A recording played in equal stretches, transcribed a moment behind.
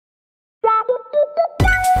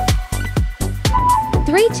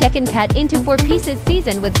3 chicken cut into 4 pieces,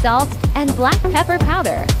 seasoned with salt and black pepper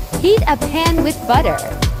powder. Heat a pan with butter.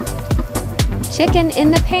 Chicken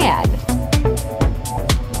in the pan.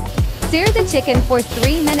 Sear the chicken for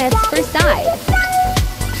 3 minutes per side.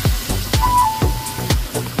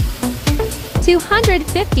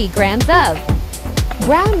 250 grams of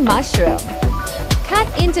brown mushroom.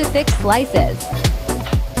 Cut into thick slices.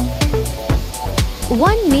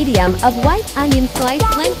 1 medium of white onion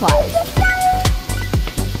sliced lengthwise.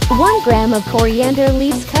 1 gram of coriander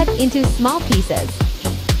leaves cut into small pieces.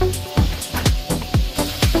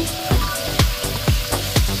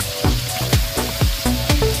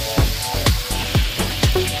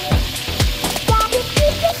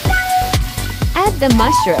 Add the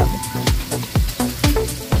mushroom.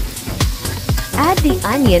 Add the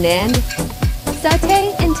onion and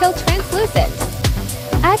sauté until translucent.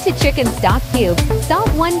 Add to chicken stock cubes, salt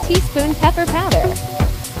 1 teaspoon, pepper powder,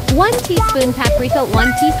 1 teaspoon paprika,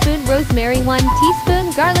 1 teaspoon rosemary, 1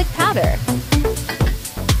 teaspoon garlic powder.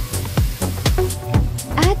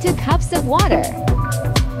 Add 2 cups of water.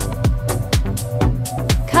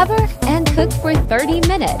 Cover and cook for 30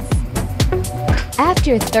 minutes.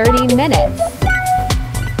 After 30 minutes,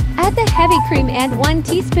 add the heavy cream and 1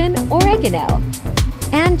 teaspoon oregano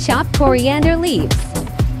and chopped coriander leaves.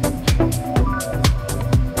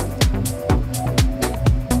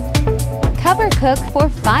 Cover cook for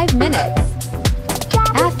 5 minutes.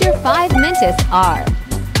 After 5 minutes,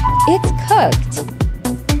 it's cooked.